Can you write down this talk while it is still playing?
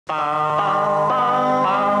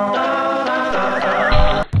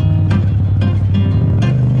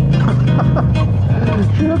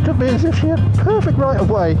She looked at me as if she had perfect right of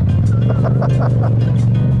way.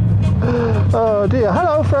 Oh dear.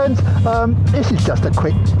 Hello friends. This is just a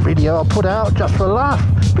quick video I'll put out just for a laugh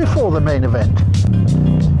before the main event.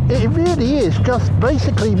 It really is just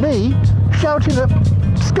basically me shouting at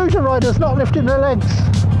scooter riders not lifting their legs.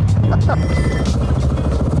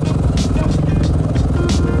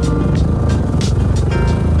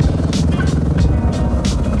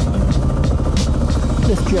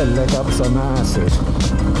 Lift your leg up some acid.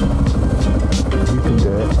 You can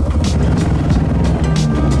do it.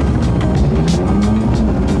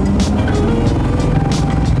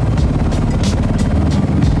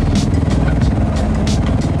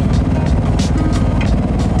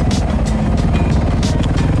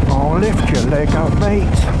 Oh, lift your leg up, mate.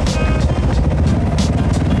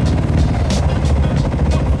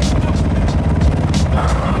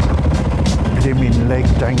 Blimmin' leg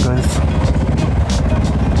danglers.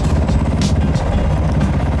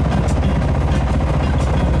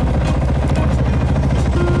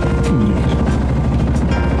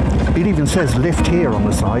 It even says lift here on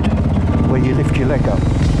the side, where you lift your leg up.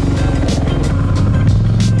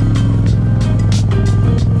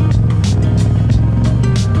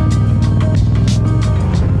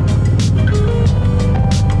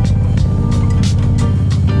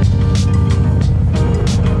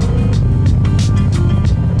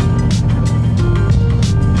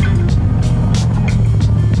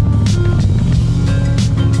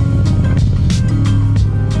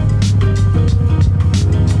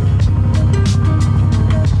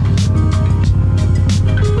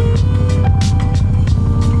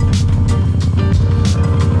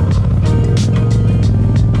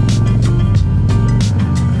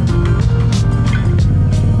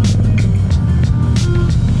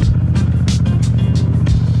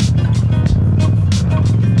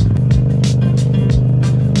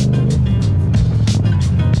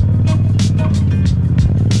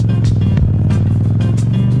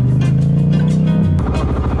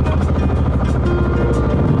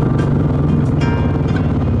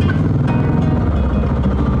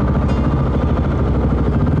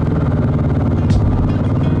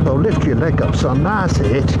 Lift your leg up, son. That's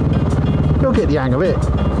it. You'll get the hang of it.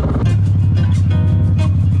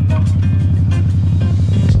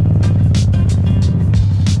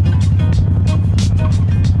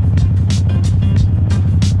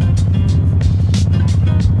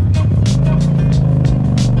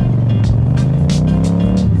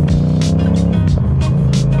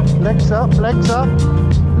 Legs up, legs up,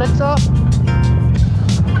 legs up.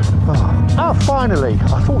 Oh, finally!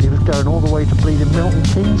 I thought he was going all the way to bleeding Milton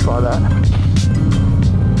Keynes like that.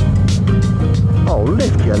 Oh,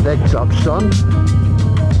 lift your legs up, son.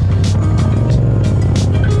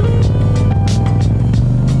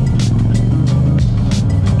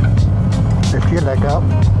 Lift your leg up.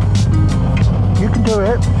 You can do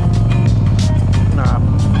it. No,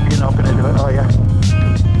 you're not going to do it, are you?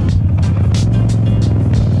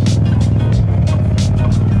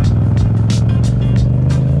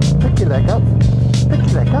 Pick your leg up. Pick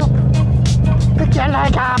your leg up. Pick your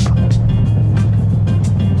leg up.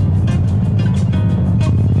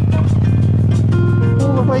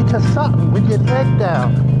 All the way to Sutton with your leg down.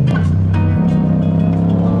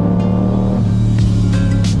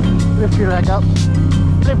 Lift your leg up.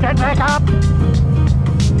 Lift your leg up.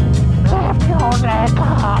 Lift your leg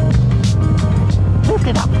up. Lift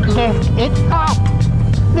it up. Lift it up.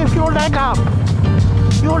 Lift your leg up.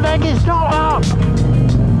 Your leg is not up.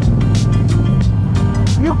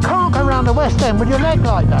 You can't go around the West End with your leg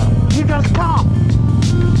like that. You just can't.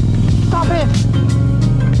 Stop it.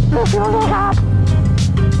 Lift your leg up.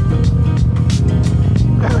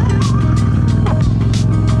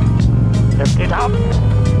 Lift it up.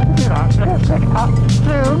 Lift it up.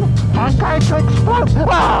 Soon I'm going to explode.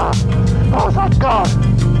 Ah! Oh, thank God.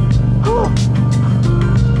 Oh.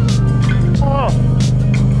 Oh.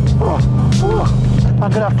 Oh. Oh. I'm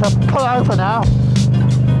going to have to pull over now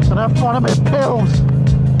and have one of my pills.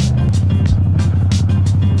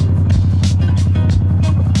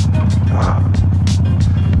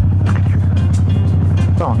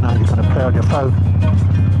 Oh no, you're going to play on your phone.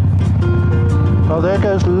 Oh, there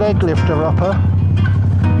goes leg lifter upper.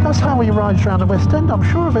 That's how he rides around the West End, I'm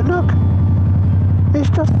sure of it, look. He's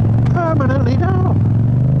just permanently down.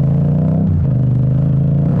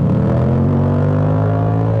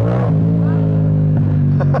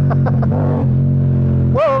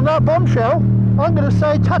 Well, on that bombshell, I'm going to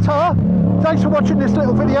say ta-ta. Thanks for watching this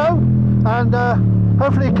little video, and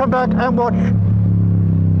hopefully you come back and watch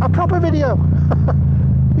a proper video.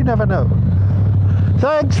 You know never know.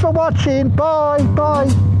 Thanks for watching. Bye.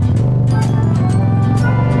 Bye.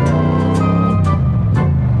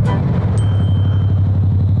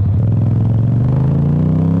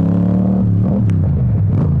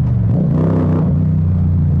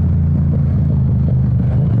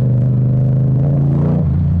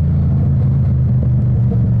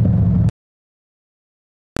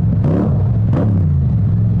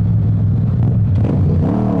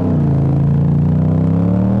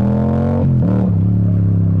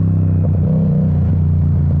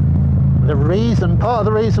 Part of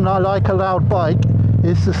the reason I like a loud bike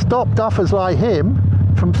is to stop duffers like him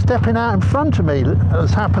from stepping out in front of me. It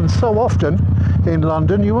has happened so often in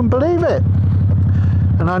London, you wouldn't believe it.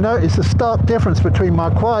 And I notice a stark difference between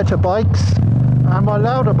my quieter bikes and my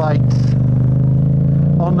louder bikes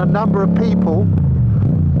on the number of people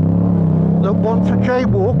that want to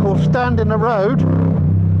jaywalk or stand in the road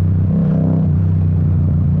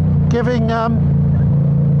giving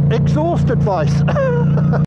exhaust advice.